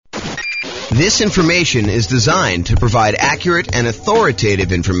This information is designed to provide accurate and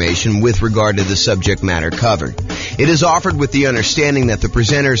authoritative information with regard to the subject matter covered. It is offered with the understanding that the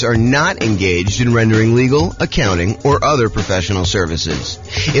presenters are not engaged in rendering legal, accounting, or other professional services.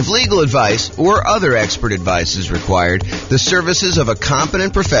 If legal advice or other expert advice is required, the services of a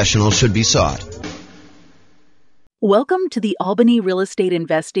competent professional should be sought. Welcome to the Albany Real Estate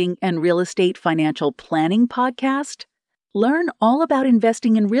Investing and Real Estate Financial Planning Podcast. Learn all about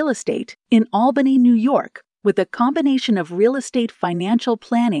investing in real estate in Albany, New York, with a combination of real estate financial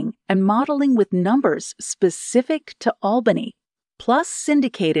planning and modeling with numbers specific to Albany, plus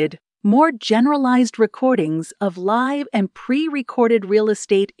syndicated, more generalized recordings of live and pre-recorded real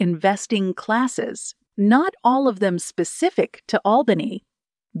estate investing classes, not all of them specific to Albany.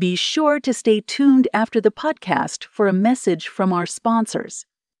 Be sure to stay tuned after the podcast for a message from our sponsors.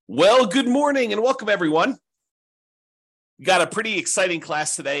 Well, good morning and welcome, everyone. Got a pretty exciting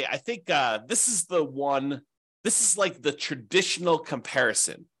class today. I think this is like the traditional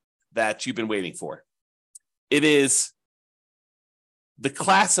comparison that you've been waiting for. It is the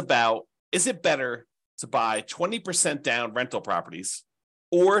class about, is it better to buy 20% down rental properties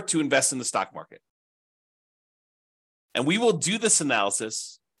or to invest in the stock market? And we will do this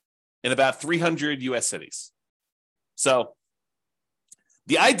analysis in about 300 US cities. So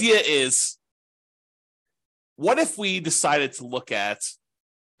the idea is, what if we decided to look at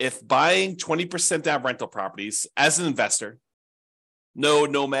if buying 20% down rental properties as an investor, no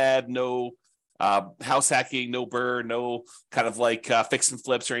nomad, no house hacking, no BRRRR, no kind of like fix and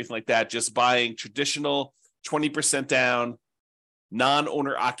flips or anything like that, just buying traditional 20% down,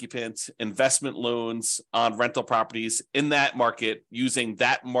 non-owner occupant investment loans on rental properties in that market, using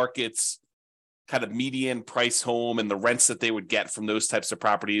that market's kind of median price home and the rents that they would get from those types of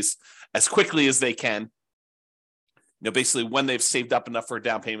properties as quickly as they can. Basically when they've saved up enough for a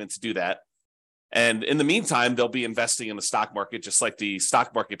down payment to do that. And in the meantime, they'll be investing in the stock market, just like the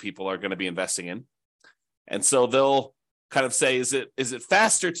stock market people are going to be investing in. And so they'll kind of say, is it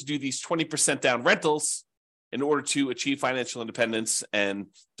faster to do these 20% down rentals in order to achieve financial independence and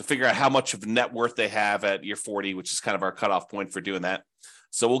to figure out how much of net worth they have at year 40, which is kind of our cutoff point for doing that.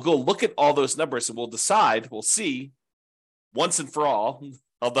 So we'll go look at all those numbers and we'll see once and for all,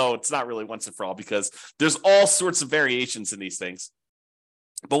 although it's not really once and for all because there's all sorts of variations in these things.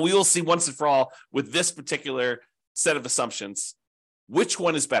 But we will see once and for all with this particular set of assumptions, which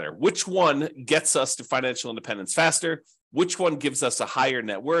one is better? Which one gets us to financial independence faster? Which one gives us a higher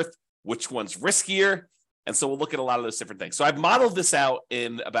net worth? Which one's riskier? And so we'll look at a lot of those different things. So I've modeled this out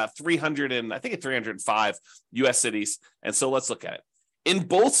in about 305 US cities. And so let's look at it. In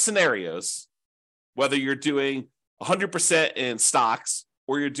both scenarios, whether you're doing 100% in stocks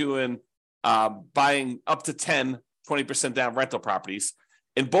or you're doing buying up to 20% down rental properties,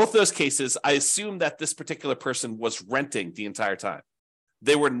 in both those cases, I assume that this particular person was renting the entire time.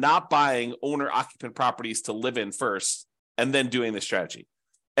 They were not buying owner-occupant properties to live in first and then doing the strategy.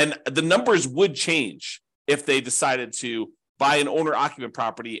 And the numbers would change if they decided to buy an owner-occupant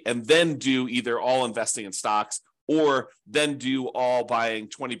property and then do either all investing in stocks or then do all buying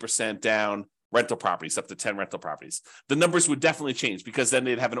 20% down rental properties, up to 10 rental properties. The numbers would definitely change because then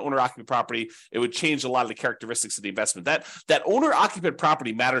they'd have an owner-occupant property. It would change a lot of the characteristics of the investment. That owner-occupant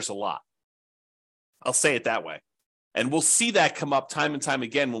property matters a lot. I'll say it that way. And we'll see that come up time and time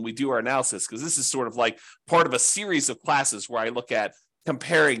again when we do our analysis, because this is sort of like part of a series of classes where I look at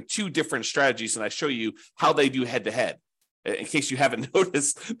comparing two different strategies and I show you how they do head-to-head. In case you haven't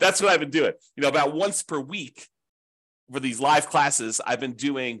noticed, that's what I've been doing. About once per week for these live classes, I've been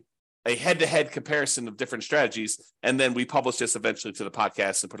doing a head-to-head comparison of different strategies, and then we publish this eventually to the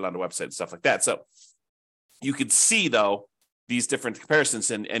podcast and put it on the website and stuff like that. So you can see, though, these different comparisons,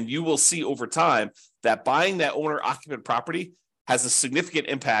 and you will see over time that buying that owner-occupant property has a significant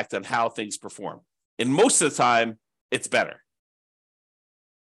impact on how things perform. And most of the time, it's better.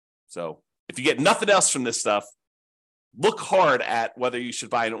 So if you get nothing else from this stuff, look hard at whether you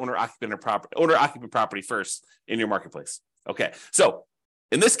should buy an owner-occupant property first in your marketplace. Okay, so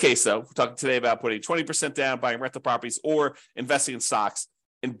in this case, though, we're talking today about putting 20% down, buying rental properties, or investing in stocks.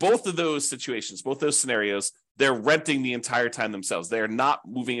 In both of those situations, both those scenarios, they're renting the entire time themselves. They are not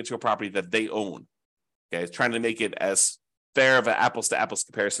moving into a property that they own. Okay, trying to make it as fair of an apples-to-apples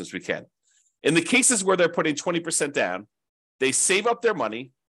comparison as we can. In the cases where they're putting 20% down, they save up their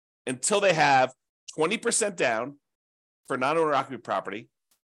money until they have 20% down for non-owner occupant property,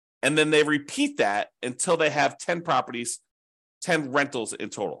 and then they repeat that until they have 10 properties, 10 rentals in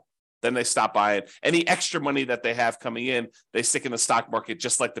total. Then they stop buying. Any extra money that they have coming in, they stick in the stock market,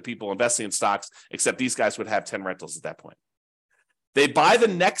 just like the people investing in stocks, except these guys would have 10 rentals at that point. They buy the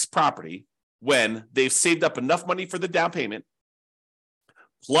next property when they've saved up enough money for the down payment,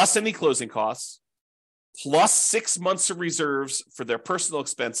 plus any closing costs, plus 6 months of reserves for their personal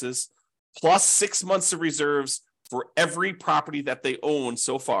expenses, plus 6 months of reserves for every property that they own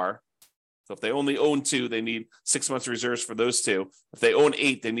so far. So if they only own 2, they need 6 months of reserves for those 2. If they own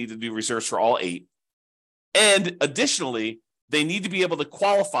 8, they need to do reserves for all 8. And additionally, they need to be able to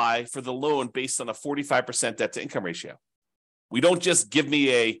qualify for the loan based on a 45% debt to income ratio. We don't just give me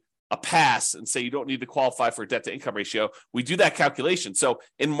a pass and say you don't need to qualify for a debt to income ratio. We do that calculation. So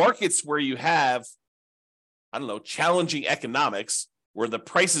in markets where you have, challenging economics, where the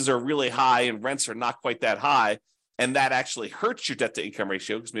prices are really high and rents are not quite that high, and that actually hurts your debt to income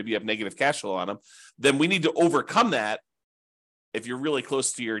ratio because maybe you have negative cash flow on them, then we need to overcome that if you're really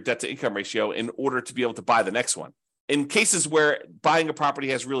close to your debt to income ratio in order to be able to buy the next one. In cases where buying a property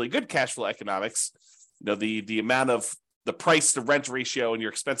has really good cash flow economics, the amount of the price to rent ratio and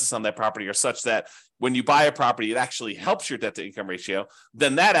your expenses on that property are such that when you buy a property, it actually helps your debt to income ratio,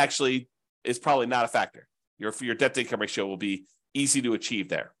 then that actually is probably not a factor. Your debt to income ratio will be easy to achieve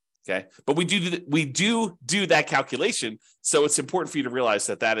there. Okay. But we do that calculation. So it's important for you to realize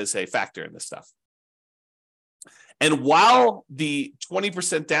that that is a factor in this stuff. And while the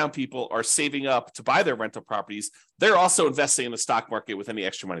 20% down people are saving up to buy their rental properties, they're also investing in the stock market with any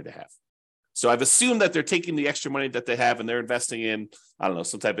extra money they have. So I've assumed that they're taking the extra money that they have and they're investing in,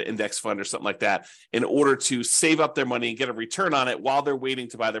 some type of index fund or something like that in order to save up their money and get a return on it while they're waiting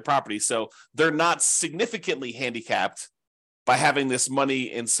to buy their property. So they're not significantly handicapped by having this money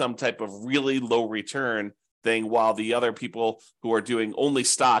in some type of really low return thing, while the other people who are doing only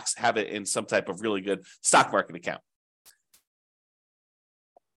stocks have it in some type of really good stock market account.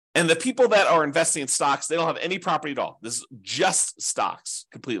 And the people that are investing in stocks, they don't have any property at all. This is just stocks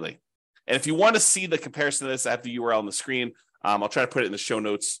completely. And if you want to see the comparison of this, I have the URL on the screen. I'll try to put it in the show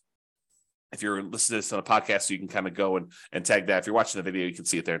notes. If you're listening to this on a podcast, so you can kind of go and tag that. If you're watching the video, you can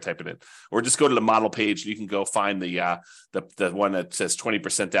see it there and type it in. Or just go to the model page and you can go find the one that says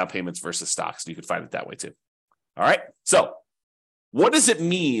 20% down payments versus stocks. And you can find it that way too. All right. So what does it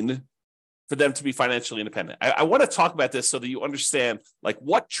mean for them to be financially independent? I want to talk about this so that you understand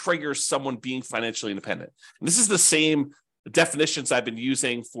what triggers someone being financially independent. And this is the same definitions I've been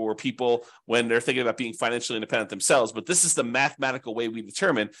using for people when they're thinking about being financially independent themselves, but this is the mathematical way we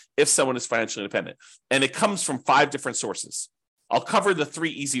determine if someone is financially independent. And it comes from 5 different sources. I'll cover the 3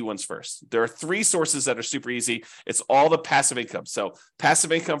 easy ones first. There are 3 sources that are super easy. It's all the passive income. So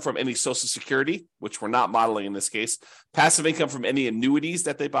passive income from any Social Security, which we're not modeling in this case. Passive income from any annuities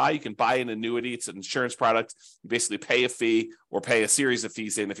that they buy. You can buy an annuity. It's an insurance product. You basically pay a fee or pay a series of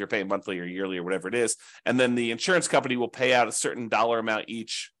fees in if you're paying monthly or yearly or whatever it is. And then the insurance company will pay out a certain dollar amount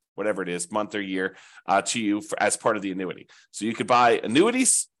each, whatever it is, month or year, to you as part of the annuity. So you could buy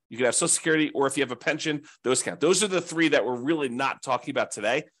annuities. You could have Social Security, or if you have a pension, those count. Those are the 3 that we're really not talking about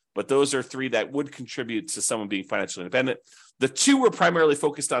today, but those are 3 that would contribute to someone being financially independent. The 2 we're primarily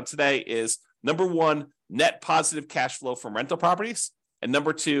focused on today is, number 1, net positive cash flow from rental properties, and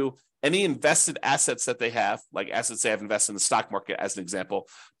number 2, any invested assets that they have, like assets they have invested in the stock market, as an example,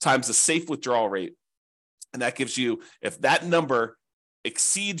 times the safe withdrawal rate. And that gives you, if that number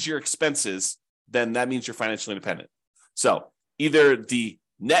exceeds your expenses, then that means you're financially independent. So either the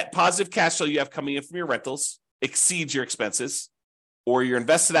net positive cash flow you have coming in from your rentals exceeds your expenses, or your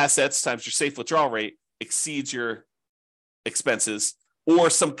invested assets times your safe withdrawal rate exceeds your expenses,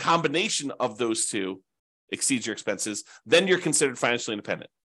 or some combination of those 2 exceeds your expenses, then you're considered financially independent.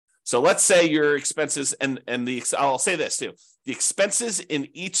 So let's say your expenses, I'll say this too, the expenses in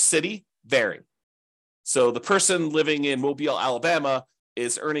each city vary. So the person living in Mobile, Alabama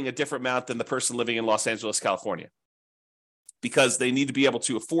is earning a different amount than the person living in Los Angeles, California, because they need to be able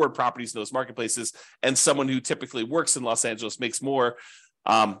to afford properties in those marketplaces. And someone who typically works in Los Angeles makes more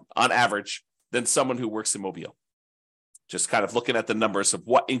on average than someone who works in Mobile. Just kind of looking at the numbers of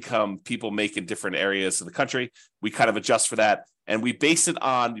what income people make in different areas of the country, we kind of adjust for that. And we base it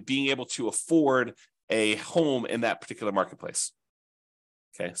on being able to afford a home in that particular marketplace.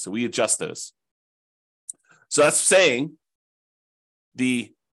 Okay, so we adjust those. So that's saying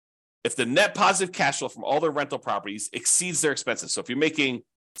if the net positive cash flow from all their rental properties exceeds their expenses. So if you're making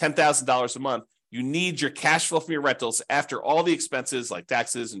 $10,000 a month, you need your cash flow from your rentals after all the expenses like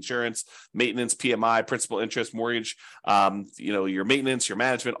taxes, insurance, maintenance, PMI, principal, interest, mortgage, your maintenance, your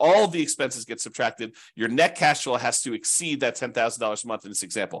management, all of the expenses get subtracted. Your net cash flow has to exceed that $10,000 a month in this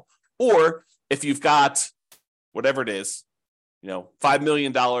example. Or if you've got whatever it is, $5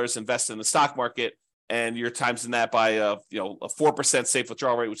 million invested in the stock market, and you're timesing that by a 4% safe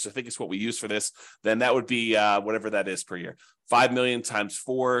withdrawal rate, which I think is what we use for this, then that would be whatever that is per year. $5 million times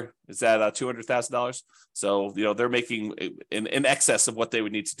 4 is that $200,000. So they're making in excess of what they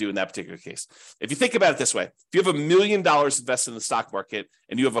would need to do in that particular case. If you think about it this way, if you have $1 million invested in the stock market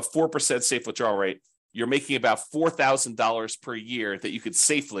and you have a 4% safe withdrawal rate, you're making about $4,000 per year that you could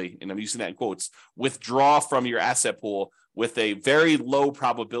safely, and I'm using that in quotes, withdraw from your asset pool with a very low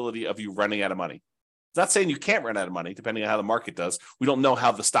probability of you running out of money. It's not saying you can't run out of money, depending on how the market does. We don't know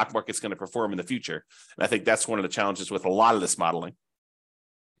how the stock market's going to perform in the future. And I think that's one of the challenges with a lot of this modeling.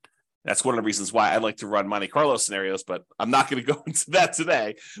 That's one of the reasons why I like to run Monte Carlo scenarios, but I'm not going to go into that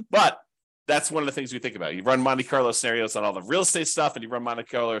today. But that's one of the things we think about. You run Monte Carlo scenarios on all the real estate stuff, and you run Monte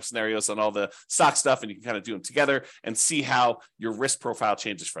Carlo scenarios on all the stock stuff, and you can kind of do them together and see how your risk profile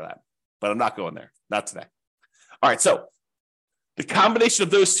changes for that. But I'm not going there, not today. All right, so the combination of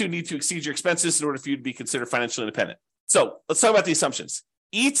those two need to exceed your expenses in order for you to be considered financially independent. So let's talk about the assumptions.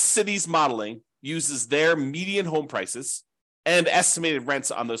 Each city's modeling uses their median home prices and estimated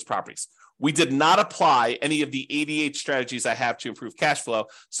rents on those properties. We did not apply any of the 88 strategies I have to improve cash flow.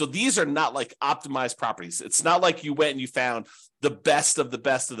 So these are not like optimized properties. It's not like you went and you found the best of the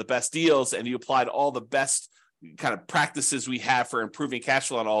best of the best deals and you applied all the best kind of practices we have for improving cash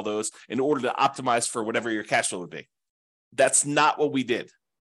flow on all those in order to optimize for whatever your cash flow would be. That's not what we did.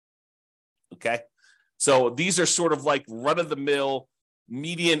 Okay. So these are sort of like run-of-the-mill,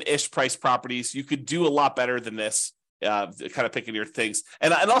 median-ish price properties. You could do a lot better than this, kind of picking your things.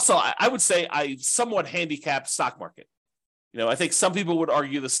 And also, I would say I somewhat handicapped stock market. I think some people would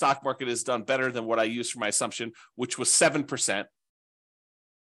argue the stock market has done better than what I used for my assumption, which was 7%.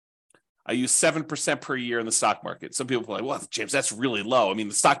 I use 7% per year in the stock market. Some people are like, well, James, that's really low. I mean,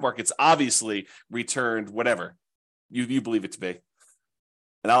 the stock market's obviously returned whatever you believe it to be.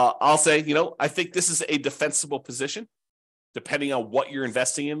 And I'll say, I think this is a defensible position, depending on what you're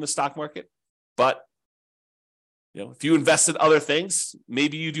investing in the stock market. But, if you invest in other things,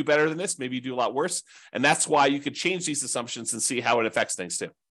 maybe you do better than this, maybe you do a lot worse. And that's why you could change these assumptions and see how it affects things too.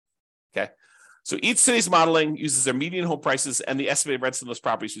 Okay. So each city's modeling uses their median home prices and the estimated rents in those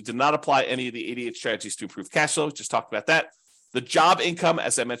properties. We did not apply any of the 88 strategies to improve cash flow. Just talked about that. The job income,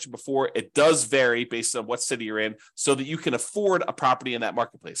 as I mentioned before, it does vary based on what city you're in so that you can afford a property in that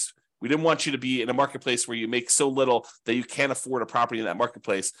marketplace. We didn't want you to be in a marketplace where you make so little that you can't afford a property in that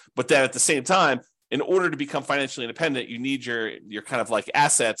marketplace. But then at the same time, in order to become financially independent, you need your kind of like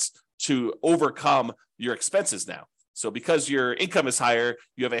assets to overcome your expenses now. So because your income is higher,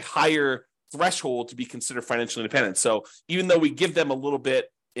 you have a higher threshold to be considered financially independent. So even though we give them a little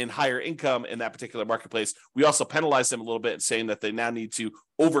bit in higher income in that particular marketplace, we also penalize them a little bit, saying that they now need to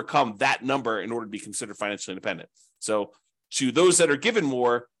overcome that number in order to be considered financially independent. So to those that are given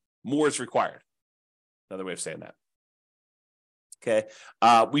more is required. Another way of saying that. Okay.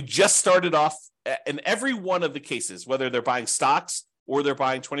 We just started off in every one of the cases, whether they're buying stocks or they're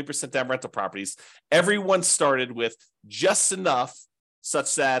buying 20% down rental properties, everyone started with just enough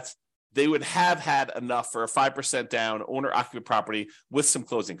such that they would have had enough for a 5% down owner-occupant property with some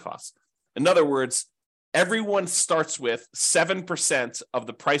closing costs. In other words, everyone starts with 7% of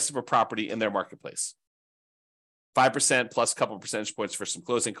the price of a property in their marketplace. 5% plus a couple of percentage points for some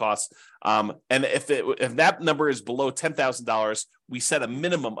closing costs. And if that number is below $10,000, we set a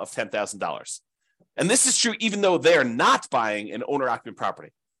minimum of $10,000. And this is true even though they're not buying an owner-occupant property.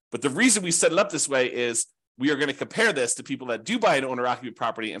 But the reason we set it up this way is we are going to compare this to people that do buy an owner-occupant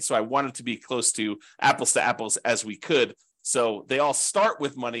property. And so I wanted to be close to apples as we could. So they all start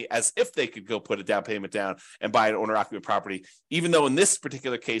with money as if they could go put a down payment down and buy an owner-occupant property, even though in this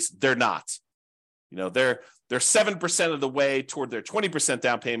particular case, they're not. They're 7% of the way toward their 20%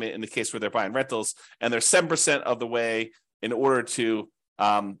 down payment in the case where they're buying rentals, and they're 7% of the way in order to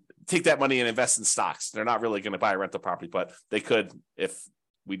take that money and invest in stocks. They're not really going to buy a rental property, but they could if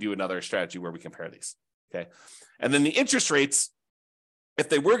we do another strategy where we compare these. Okay. And then the interest rates, if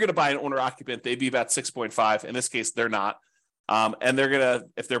they were going to buy an owner occupant, they'd be about 6.5. In this case, they're not. And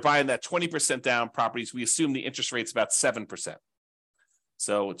if they're buying that 20% down properties, we assume the interest rate's about 7%.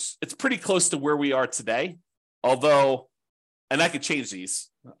 So it's pretty close to where we are today, although, and I could change these,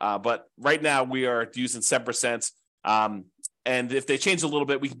 but right now we are using 7%. And if they change a little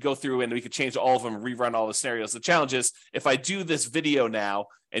bit, we can go through and we could change all of them and rerun all the scenarios. The challenge is if I do this video now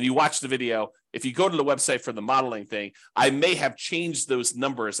and you watch the video, if you go to the website for the modeling thing, I may have changed those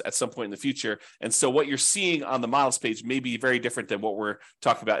numbers at some point in the future. And so what you're seeing on the models page may be very different than what we're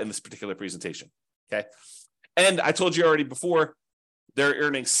talking about in this particular presentation. Okay. And I told you already before, they're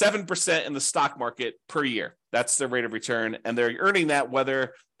earning 7% in the stock market per year. That's their rate of return. And they're earning that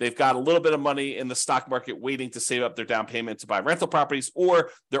whether they've got a little bit of money in the stock market waiting to save up their down payment to buy rental properties, or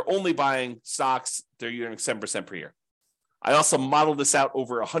they're only buying stocks, they're earning 7% per year. I also modeled this out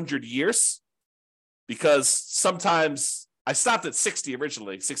over 100 years because sometimes I stopped at 60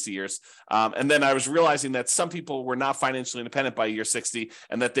 originally, 60 years. And then I was realizing that some people were not financially independent by year 60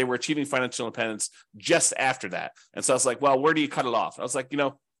 and that they were achieving financial independence just after that. And so I was like, well, where do you cut it off? I was like,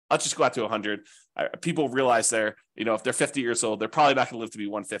 I'll just go out to 100. People realize if they're 50 years old, they're probably not going to live to be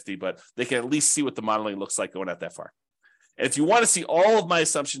 150, but they can at least see what the modeling looks like going out that far. And if you want to see all of my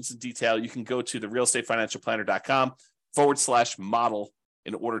assumptions in detail, you can go to the realestatefinancialplanner.com/model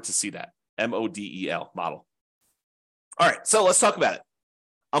in order to see that. MODEL, model. All right, so let's talk about it.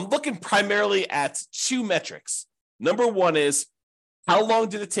 I'm looking primarily at two metrics. Number one is how long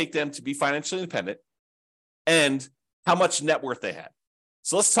did it take them to be financially independent and how much net worth they had.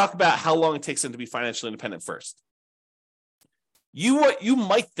 So let's talk about how long it takes them to be financially independent first. You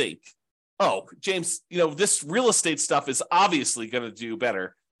might think, oh, James, this real estate stuff is obviously going to do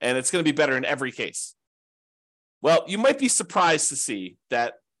better, and it's going to be better in every case. Well, you might be surprised to see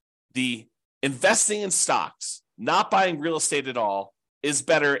that the investing in stocks, not buying real estate at all, is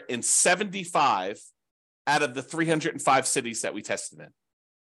better in 75 out of the 305 cities that we tested in.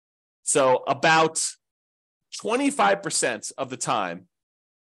 So about 25% of the time,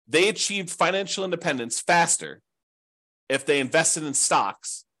 they achieved financial independence faster if they invested in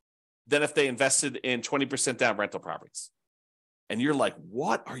stocks than if they invested in 20% down rental properties. And you're like,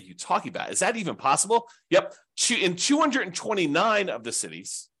 what are you talking about? Is that even possible? Yep. In 229 of the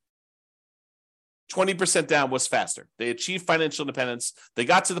cities, 20% down was faster. They achieved financial independence. They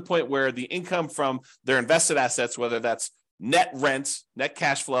got to the point where the income from their invested assets, whether that's net rent, net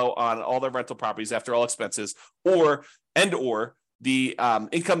cash flow on all their rental properties after all expenses, or the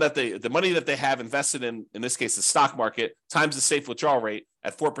income that the money that they have invested in this case, the stock market, times the safe withdrawal rate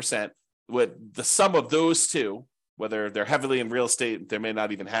at 4%, with the sum of those two, whether they're heavily in real estate, they may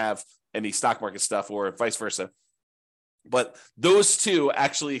not even have any stock market stuff or vice versa. But those two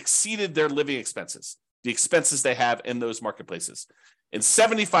actually exceeded their living expenses, the expenses they have in those marketplaces. In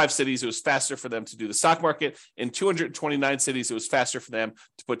 75 cities, it was faster for them to do the stock market. In 229 cities, it was faster for them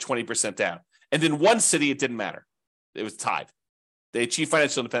to put 20% down. And in one city, it didn't matter. It was tied. They achieved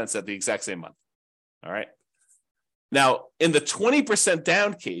financial independence at the exact same month. All right. Now, in the 20%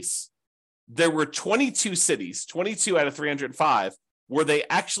 down case, there were 22 cities, 22 out of 305, where they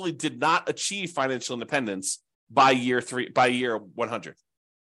actually did not achieve financial independence by year 100.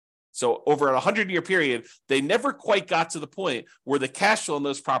 So over a 100-year period, they never quite got to the point where the cash flow in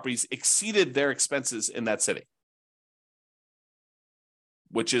those properties exceeded their expenses in that city,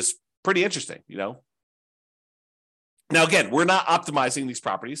 which is pretty interesting, Now, again, we're not optimizing these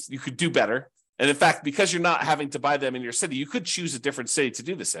properties. You could do better. And in fact, because you're not having to buy them in your city, you could choose a different city to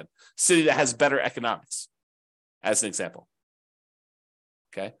do this in, city that has better economics, as an example.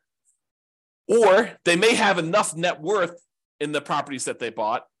 Okay. Or they may have enough net worth in the properties that they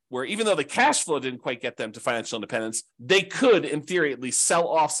bought, where even though the cash flow didn't quite get them to financial independence, they could, in theory, at least sell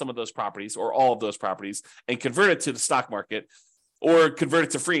off some of those properties or all of those properties and convert it to the stock market or convert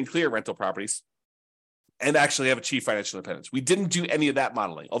it to free and clear rental properties and actually have achieved financial independence. We didn't do any of that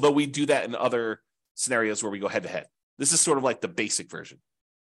modeling, although we do that in other scenarios where we go head to head. This is sort of like the basic version.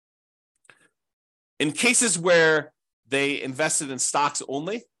 In cases where they invested in stocks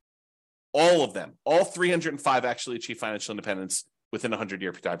only, all of them, all 305 actually achieved financial independence within a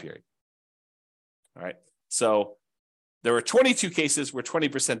 100-year time period. All right. So there were 22 cases where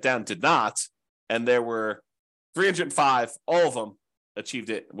 20% down did not, and there were 305, all of them achieved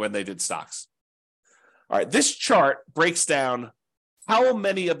it when they did stocks. All right. This chart breaks down how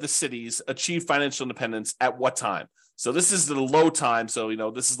many of the cities achieved financial independence at what time. So this is the low time. So,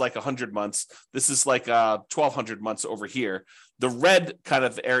 this is like 100 months. This is like 1,200 months over here. The red kind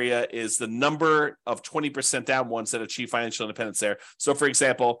of area is the number of 20% down ones that achieve financial independence there. So, for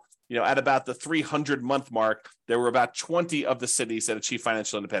example, at about the 300-month mark, there were about 20 of the cities that achieved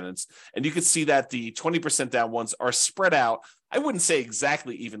financial independence. And you can see that the 20% down ones are spread out, I wouldn't say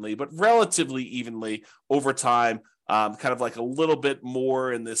exactly evenly, but relatively evenly over time. Kind of like a little bit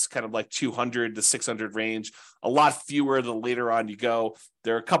more in this kind of like 200 to 600 range, a lot fewer the later on you go.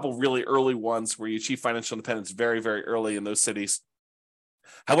 There are a couple really early ones where you achieve financial independence very, very early in those cities.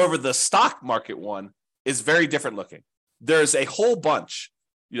 However, the stock market one is very different looking. There's a whole bunch,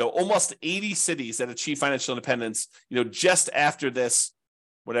 almost 80 cities that achieve financial independence, just after this,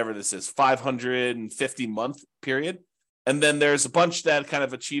 whatever this is, 550 month period. And then there's a bunch that kind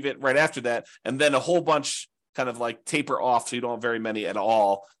of achieve it right after that. And then a whole bunch kind of like taper off, so you don't have very many at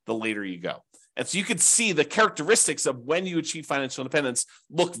all the later you go. And so you could see the characteristics of when you achieve financial independence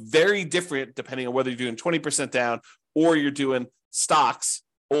look very different depending on whether you're doing 20% down or you're doing stocks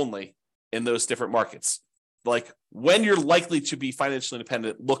only in those different markets. like when you're likely to be financially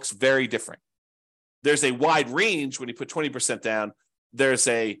independent looks very different. There's a wide range when you put 20% down. There's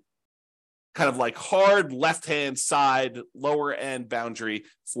a kind of like hard left-hand side, lower end boundary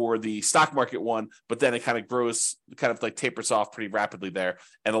for the stock market one, but then it kind of grows, kind of like tapers off pretty rapidly there.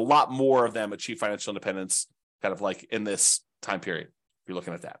 And a lot more of them achieve financial independence kind of like in this time period, if you're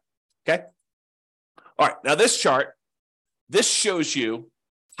looking at that. Okay. All right. Now this chart, this shows you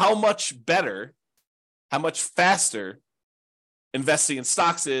how much better, how much faster investing in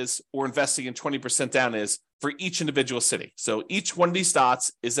stocks is or investing in 20% down is for each individual city. So each one of these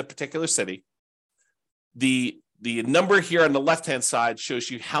dots is a particular city. The number here on the left-hand side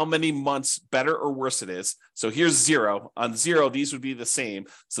shows you how many months better or worse it is. So here's 0. On 0, these would be the same.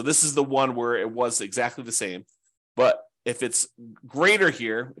 So this is the one where it was exactly the same. But if it's greater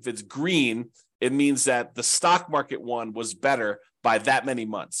here, if it's green, it means that the stock market one was better by that many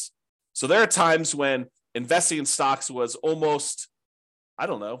months. So there are times when investing in stocks was almost, I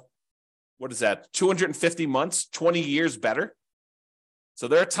don't know, what is that, 250 months, 20 years better? So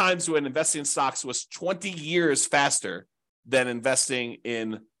there are times when investing in stocks was 20 years faster than investing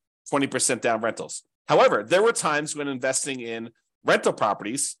in 20% down rentals. However, there were times when investing in rental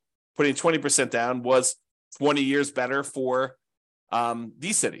properties, putting 20% down, was 20 years better for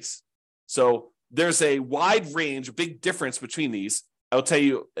these cities. So there's a wide range, a big difference between these. I'll tell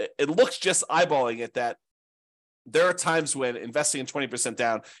you, it looks just eyeballing it that there are times when investing in 20%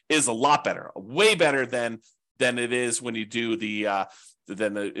 down is a lot better, way better than it is when you do the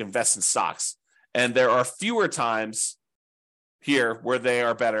invest in stocks. And there are fewer times here where they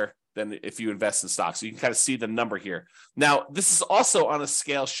are better than if you invest in stocks. So you can kind of see the number here. Now, this is also on a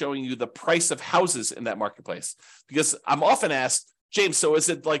scale showing you the price of houses in that marketplace, because I'm often asked, James, so is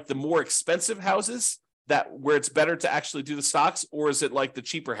it like the more expensive houses that where it's better to actually do the stocks, or is it like the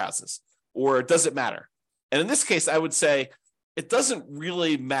cheaper houses, or does it matter? And in this case, I would say it doesn't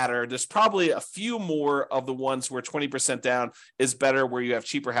really matter. There's probably a few more of the ones where 20% down is better, where you have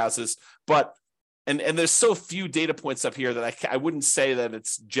cheaper houses, but and there's so few data points up here that I wouldn't say that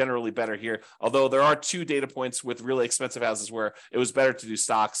it's generally better here, although there are 2 data points with really expensive houses where it was better to do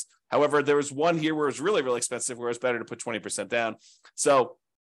stocks. However, there was one here where it was really, really expensive, where it's better to put 20% down. So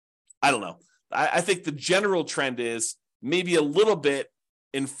I don't know. I think the general trend is maybe a little bit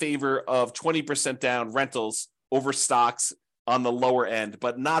in favor of 20% down rentals over stocks on the lower end,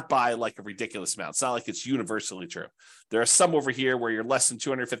 but not by like a ridiculous amount. It's not like it's universally true. There are some over here where you're less than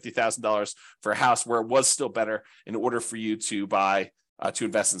 $250,000 for a house where it was still better in order for you to buy, to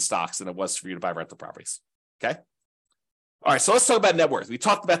invest in stocks than it was for you to buy rental properties. Okay. All right. So let's talk about net worth. We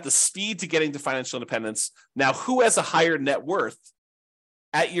talked about the speed to getting to financial independence. Now, who has a higher net worth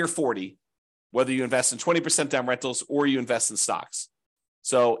at year 40, whether you invest in 20% down rentals or you invest in stocks?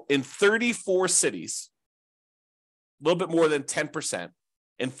 So in 34 cities, a little bit more than 10%,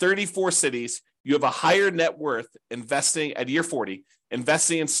 in 34 cities, you have a higher net worth investing at year 40,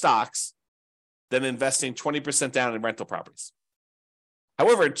 investing in stocks than investing 20% down in rental properties.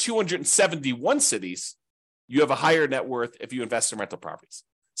 However, in 271 cities, you have a higher net worth if you invest in rental properties.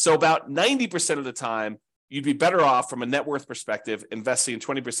 So about 90% of the time, you'd be better off from a net worth perspective investing in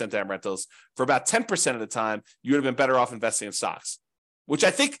 20% down rentals. For about 10% of the time, you would have been better off investing in stocks, which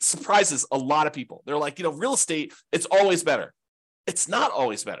I think surprises a lot of people. They're like, real estate, it's always better. It's not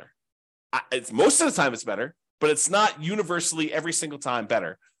always better. It's most of the time it's better, but it's not universally every single time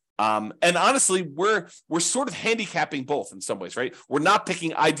better. And honestly, we're sort of handicapping both in some ways, right? We're not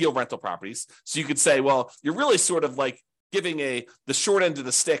picking ideal rental properties. So you could say, well, you're really sort of like giving the short end of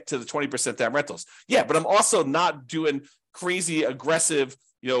the stick to the 20% down rentals. Yeah, but I'm also not doing crazy aggressive,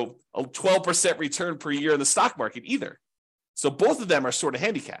 a 12% return per year in the stock market either. So both of them are sort of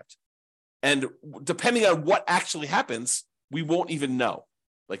handicapped. And depending on what actually happens, we won't even know.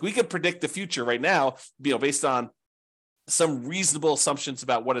 Like we could predict the future right now, based on some reasonable assumptions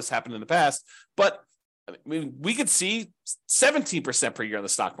about what has happened in the past. But I mean, we could see 17% per year in the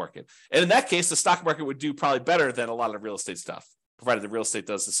stock market. And in that case, the stock market would do probably better than a lot of real estate stuff, provided the real estate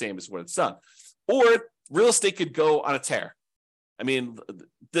does the same as what it's done. Or real estate could go on a tear. I mean,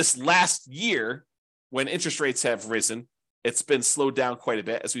 this last year, when interest rates have risen, it's been slowed down quite a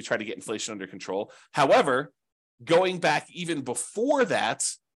bit as we try to get inflation under control. However, going back even before that,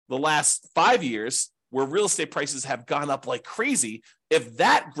 the last 5 years, where real estate prices have gone up like crazy, if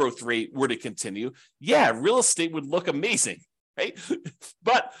that growth rate were to continue, yeah, real estate would look amazing, right?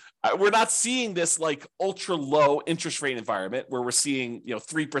 But We're not seeing this like ultra low interest rate environment where we're seeing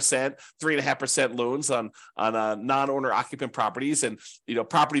 3%, 3.5% loans on non-owner occupant properties, and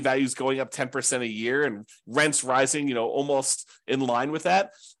property values going up 10% a year and rents rising almost in line with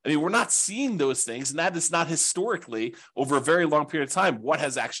that. I mean, we're not seeing those things, and that is not historically over a very long period of time what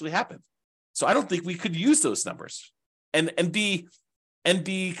has actually happened. So I don't think we could use those numbers and be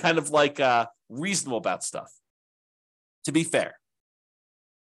kind of like reasonable about stuff, to be fair.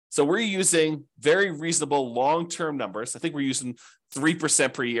 So we're using very reasonable long-term numbers. I think we're using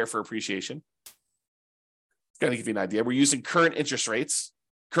 3% per year for appreciation. Got to give you an idea. We're using current interest rates,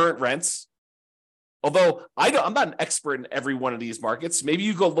 current rents. Although I'm not an expert in every one of these markets. Maybe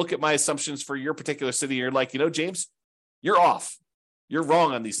you go look at my assumptions for your particular city. And you're like, James, you're off. You're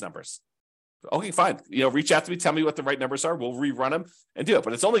wrong on these numbers. Okay, fine. Reach out to me, tell me what the right numbers are. We'll rerun them and do it.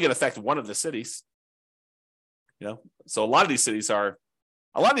 But it's only going to affect one of the cities. So a lot of these cities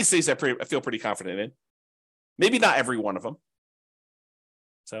I feel pretty confident in. Maybe not every one of them.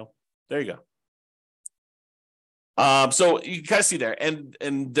 So there you go. So you kind of see there,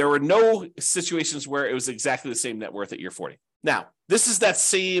 and there were no situations where it was exactly the same net worth at year 40. Now, this is that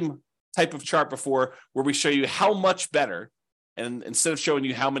same type of chart before where we show you how much better. And instead of showing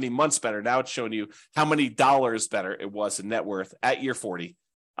you how many months better, now it's showing you how many dollars better it was in net worth at year 40,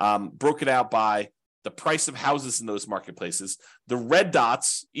 broken out by the price of houses in those marketplaces. The red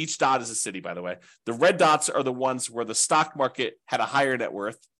dots, each dot is a city, by the way. The red dots are the ones where the stock market had a higher net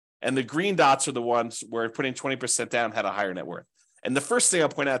worth, and the green dots are the ones where putting 20% down had a higher net worth. And the first thing I'll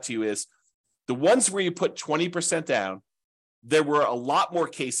point out to you is the ones where you put 20% down, there were a lot more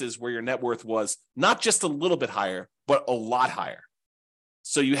cases where your net worth was not just a little bit higher, but a lot higher.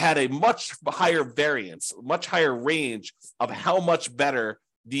 So you had a much higher variance, much higher range of how much better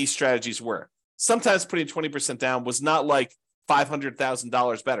these strategies were. Sometimes putting 20% down was not like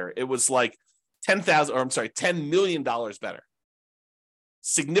 $500,000 better. It was like $10 million better,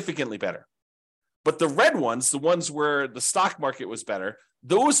 significantly better. But the red ones, the ones where the stock market was better,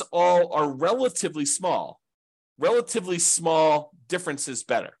 those all are relatively small differences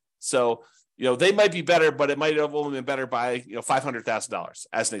better. So, they might be better, but it might have only been better by, $500,000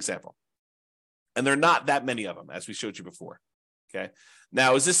 as an example. And there are not that many of them, as we showed you before. Okay.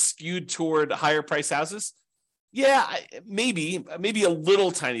 Now, is this skewed toward higher price houses? Yeah, maybe a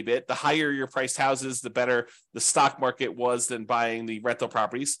little tiny bit. The higher your priced houses, the better the stock market was than buying the rental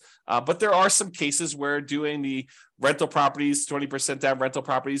properties. But there are some cases where doing the rental properties, 20% down rental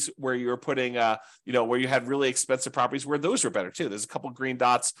properties, where you're putting, where you had really expensive properties, where those were better too. There's a couple of green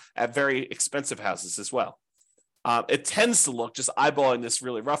dots at very expensive houses as well. It tends to look, just eyeballing this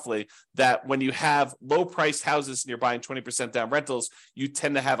really roughly, that when you have low-priced houses and you're buying 20% down rentals, you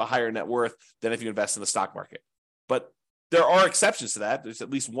tend to have a higher net worth than if you invest in the stock market. But there are exceptions to that. There's at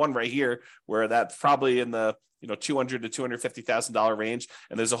least one right here where that's probably in the $200,000 to $250,000 range,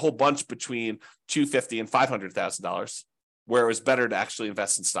 and there's a whole bunch between $250,000 and $500,000 where it was better to actually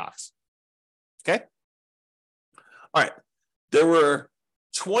invest in stocks. Okay. All right. There were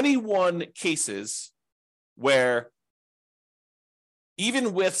 21 cases where,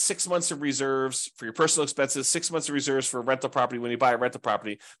 even with 6 months of reserves for your personal expenses, 6 months of reserves for a rental property when you buy a rental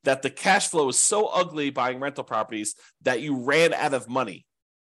property, that the cash flow is so ugly buying rental properties that you ran out of money.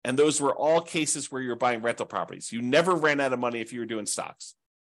 And those were all cases where you were buying rental properties. You never ran out of money if you were doing stocks.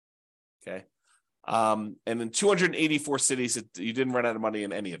 Okay. And in 284 cities, you didn't run out of money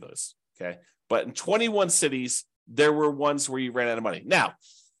in any of those. Okay. But in 21 cities, there were ones where you ran out of money. Now,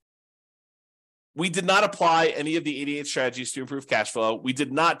 we did not apply any of the 88 strategies to improve cash flow. We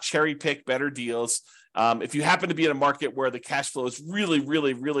did not cherry pick better deals. If you happen to be in a market where the cash flow is really,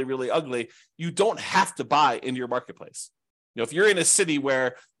 really, really, really ugly, you don't have to buy in your marketplace. If you're in a city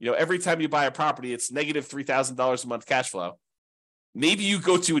where, every time you buy a property, it's negative $3,000 a month cash flow, maybe you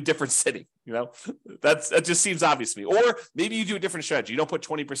go to a different city. That just seems obvious to me. Or maybe you do a different strategy. You don't put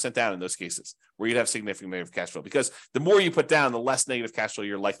 20% down in those cases where you'd have significant negative cash flow, because the more you put down, the less negative cash flow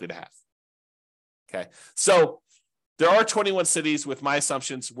you're likely to have. Okay, so there are 21 cities with my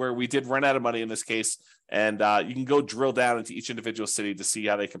assumptions where we did run out of money in this case, and you can go drill down into each individual city to see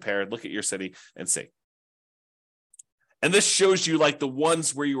how they compare. Look at your city and see. And this shows you like the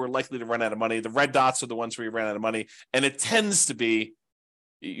ones where you were likely to run out of money. The red dots are the ones where you ran out of money, and it tends to be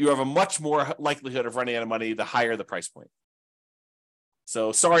you have a much more likelihood of running out of money the higher the price point.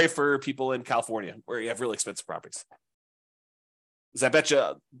 So sorry for people in California where you have really expensive properties. Because I bet you,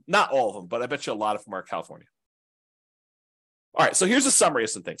 not all of them, but I bet you a lot of them are California. All right, so here's a summary of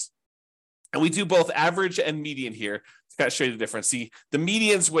some things. And we do both average and median here to kind of show you the difference. See, the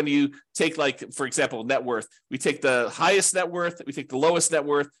medians, when you take, like, for example, net worth, we take the highest net worth, we take the lowest net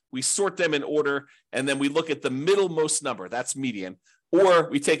worth, we sort them in order, and then we look at the middlemost number. That's median. Or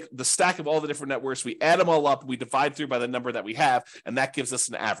we take the stack of all the different net worths, we add them all up, we divide through by the number that we have, and that gives us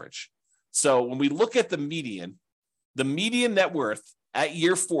an average. So when we look at the median net worth at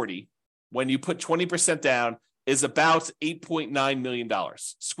year 40, when you put 20% down, is about $8.9 million.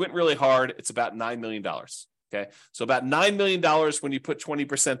 Squint really hard, it's about $9 million. Okay, so about $9 million when you put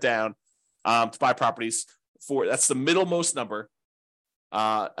 20% down to buy properties. That's the middlemost number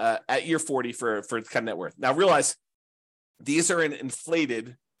at year 40 for kind of net worth. Now realize these are in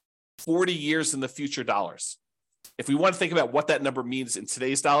inflated 40 years in the future dollars. If we want to think about what that number means in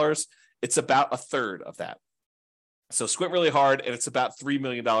today's dollars, it's about a third of that. So squint really hard, and it's about $3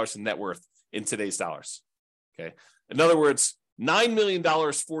 million in net worth in today's dollars. Okay, in other words, $9 million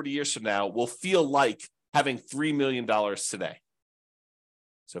 40 years from now will feel like having $3 million today.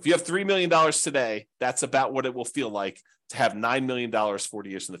 So if you have $3 million today, that's about what it will feel like to have $9 million 40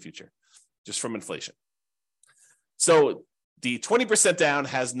 years in the future, just from inflation. So the 20% down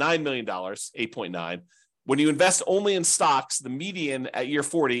has $9 million, 8.9. When you invest only in stocks, the median at year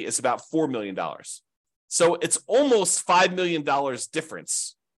 40 is about $4 million. So it's almost $5 million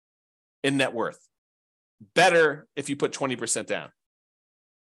difference in net worth. Better if you put 20% down.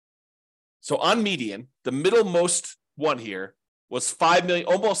 So on median, the middlemost one here was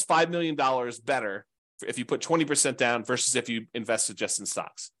almost $5 million better if you put 20% down versus if you invested just in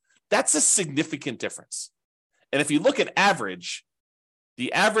stocks. That's a significant difference. And if you look at average,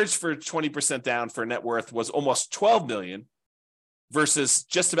 the average for 20% down for net worth was almost 12 million versus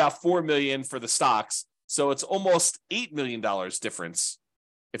just about 4 million for the stocks. So it's almost $8 million difference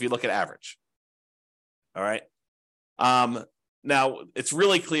if you look at average. All right. Now, it's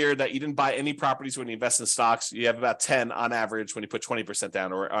really clear that you didn't buy any properties when you invest in stocks. You have about 10 on average when you put 20%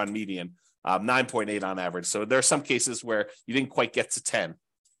 down, or on median, 9.8 on average. So there are some cases where you didn't quite get to 10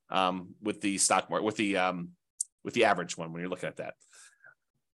 with the stock market, with the average one when you're looking at that.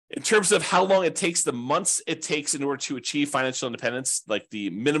 In terms of how long it takes, the months it takes in order to achieve financial independence, like the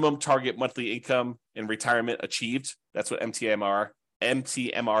minimum target monthly income in retirement achieved, that's what MTMIR,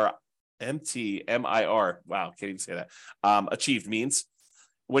 wow, can't even say that, achieved means.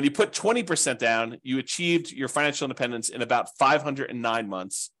 When you put 20% down, you achieved your financial independence in about 509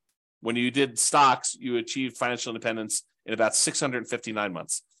 months. When you did stocks, you achieved financial independence in about 659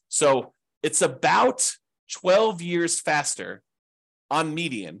 months. So it's about 12 years faster on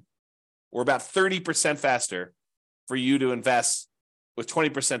median, or about 30% faster for you to invest with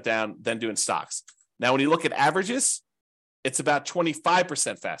 20% down than doing stocks. Now, when you look at averages, it's about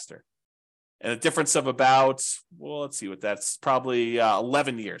 25% faster. And a difference of about, well, let's see what that's, probably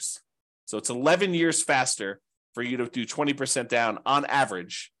 11 years. So it's 11 years faster for you to do 20% down on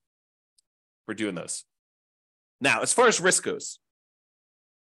average for doing those. Now, as far as risk goes,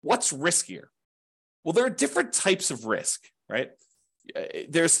 what's riskier? Well, there are different types of risk, right?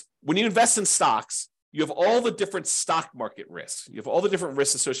 When you invest in stocks, you have all the different stock market risks. You have all the different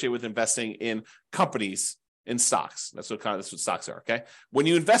risks associated with investing in companies in stocks. That's what stocks are, okay? When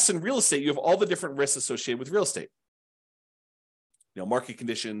you invest in real estate, you have all the different risks associated with real estate. Market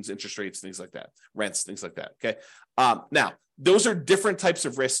conditions, interest rates, things like that, rents, things like that, okay? Now, those are different types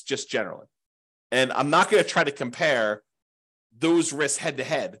of risks just generally. And I'm not going to try to compare those risks head to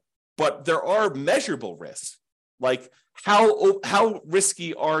head, but there are measurable risks. Like how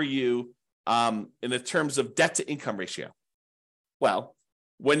risky are you in the terms of debt to income ratio? Well,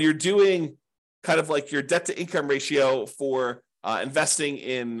 when you're doing kind of like your debt to income ratio for investing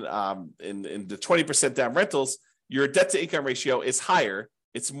in the 20% down rentals, your debt to income ratio is higher.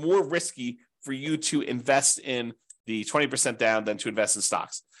 It's more risky for you to invest in the 20% down than to invest in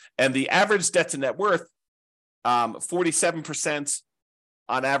stocks. And the average debt to net worth, 47%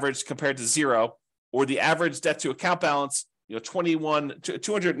 on average compared to zero, or the average debt to account balance,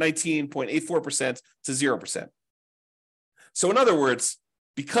 219.84% to 0%. So in other words,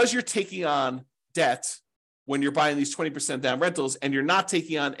 because you're taking on debt when you're buying these 20% down rentals, and you're not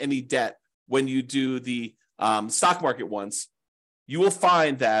taking on any debt when you do the stock market ones, you will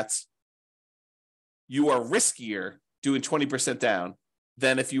find that you are riskier doing 20% down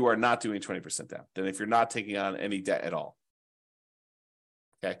than if you are not doing 20% down, than if you're not taking on any debt at all.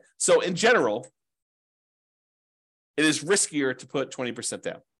 Okay, so in general, it is riskier to put 20%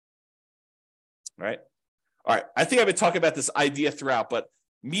 down. All right. I think I've been talking about this idea throughout, but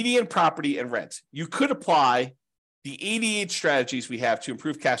median property and rent. You could apply the 88 strategies we have to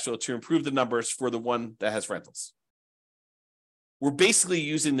improve cash flow, to improve the numbers for the one that has rentals. we're basically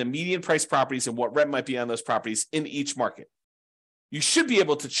using the median price properties and what rent might be on those properties in each market. You should be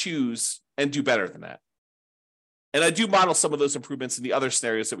able to choose and do better than that. And I do model some of those improvements in the other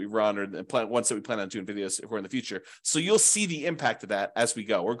scenarios that we run or the ones that we plan on doing videos for in the future. So you'll see the impact of that as we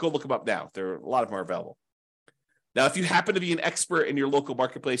go, or go look them up now. There are a lot of them are available. Now, if you happen to be an expert in your local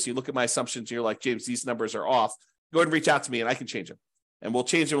marketplace, you look at my assumptions, and you're like, James, these numbers are off, go ahead and reach out to me and I can change them. And we'll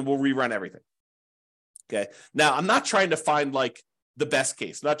change them and we'll rerun everything. Okay. Now, I'm not trying to find like the best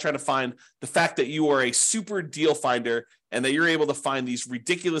case. I'm not trying to find the fact that you are a super deal finder and that you're able to find these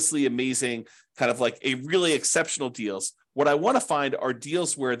ridiculously amazing, kind of like a really exceptional deals. What I want to find are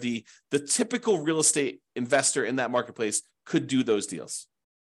deals where the typical real estate investor in that marketplace could do those deals.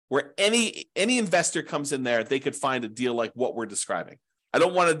 Where any investor comes in there, they could find a deal like what we're describing. I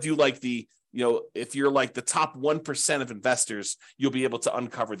don't want to do like if you're like the top 1% of investors, you'll be able to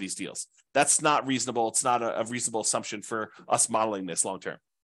uncover these deals. That's not reasonable. It's not a reasonable assumption for us modeling this long-term.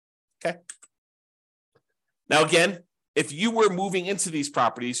 Okay. Now, again, if you were moving into these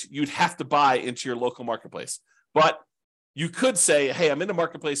properties, you'd have to buy into your local marketplace. But you could say, hey, I'm in a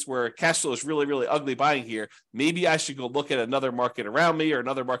marketplace where cash flow is really, really ugly buying here. Maybe I should go look at another market around me or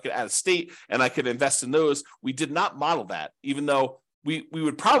another market out of state, and I could invest in those. We did not model that, even though we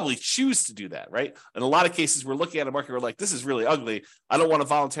would probably choose to do that, right? In a lot of cases, we're looking at a market, we're like, this is really ugly. I don't want to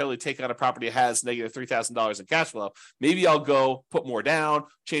voluntarily take on a property that has negative $3,000 in cash flow. Maybe I'll go put more down,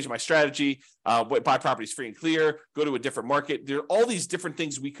 change my strategy, buy properties free and clear, go to a different market. There are all these different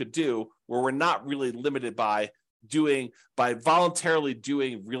things we could do where we're not really limited by voluntarily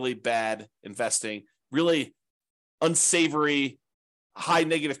doing really bad investing, really unsavory, high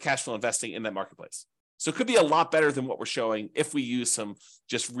negative cash flow investing in that marketplace. So it could be a lot better than what we're showing if we use some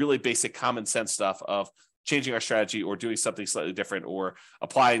just really basic common sense stuff of changing our strategy or doing something slightly different or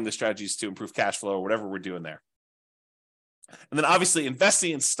applying the strategies to improve cash flow or whatever we're doing there. And then obviously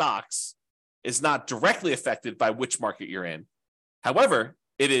investing in stocks is not directly affected by which market you're in. However,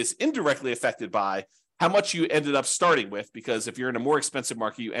 it is indirectly affected by how much you ended up starting with, because if you're in a more expensive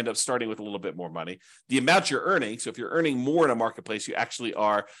market, you end up starting with a little bit more money. The amount you're earning, so if you're earning more in a marketplace, you actually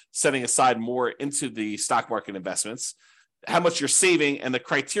are setting aside more into the stock market investments, how much you're saving, and the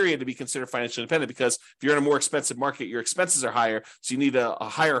criteria to be considered financially independent, because if you're in a more expensive market, your expenses are higher, so you need a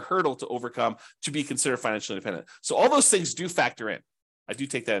higher hurdle to overcome to be considered financially independent. So all those things do factor in. I do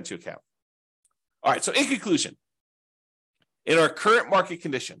take that into account. All right, so in conclusion, in our current market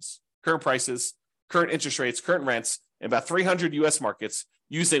conditions, current prices, current interest rates, current rents in about 300 U.S. markets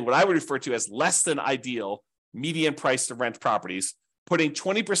using what I would refer to as less than ideal median price to rent properties, putting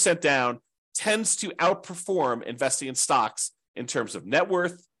 20% down tends to outperform investing in stocks in terms of net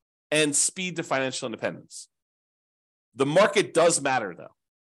worth and speed to financial independence. The market does matter, though.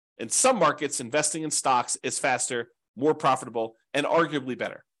 In some markets, investing in stocks is faster, more profitable, and arguably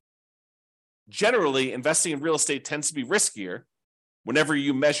better. Generally, investing in real estate tends to be riskier, whenever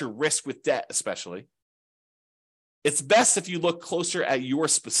you measure risk with debt, especially. It's best if you look closer at your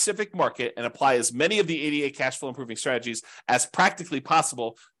specific market and apply as many of the 88 cash flow improving strategies as practically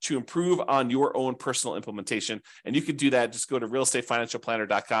possible to improve on your own personal implementation. And you can do that. Just go to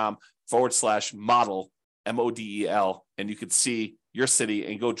realestatefinancialplanner.com/model, MODEL, and you can see your city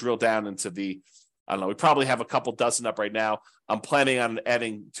and go drill down into we probably have a couple dozen up right now. I'm planning on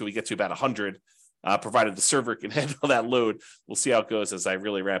adding till we get to about 100. Provided the server can handle that load. We'll see how it goes as I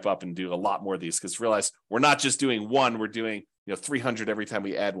really ramp up and do a lot more of these, because realize we're not just doing one, we're doing 300 every time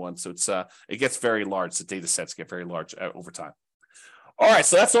we add one. So it gets very large. The data sets get very large over time. All right,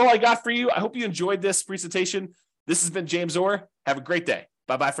 so that's all I got for you. I hope you enjoyed this presentation. This has been James Orr. Have a great day.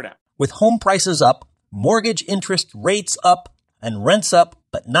 Bye-bye for now. With home prices up, mortgage interest rates up, and rents up,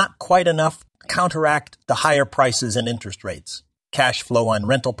 but not quite enough to counteract the higher prices and interest rates. Cash flow on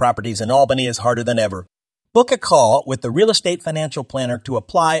rental properties in Albany is harder than ever. Book a call with the Real Estate Financial Planner to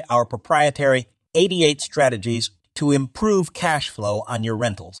apply our proprietary 88 strategies to improve cash flow on your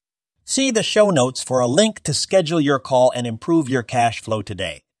rentals. See the show notes for a link to schedule your call and improve your cash flow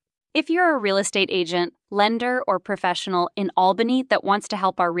today. If you're a real estate agent, lender, or professional in Albany that wants to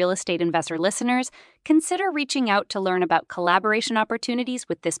help our real estate investor listeners, consider reaching out to learn about collaboration opportunities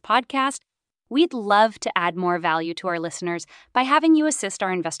with this podcast. We'd love to add more value to our listeners by having you assist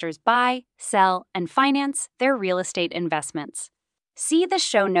our investors buy, sell, and finance their real estate investments. See the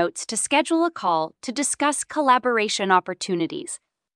show notes to schedule a call to discuss collaboration opportunities.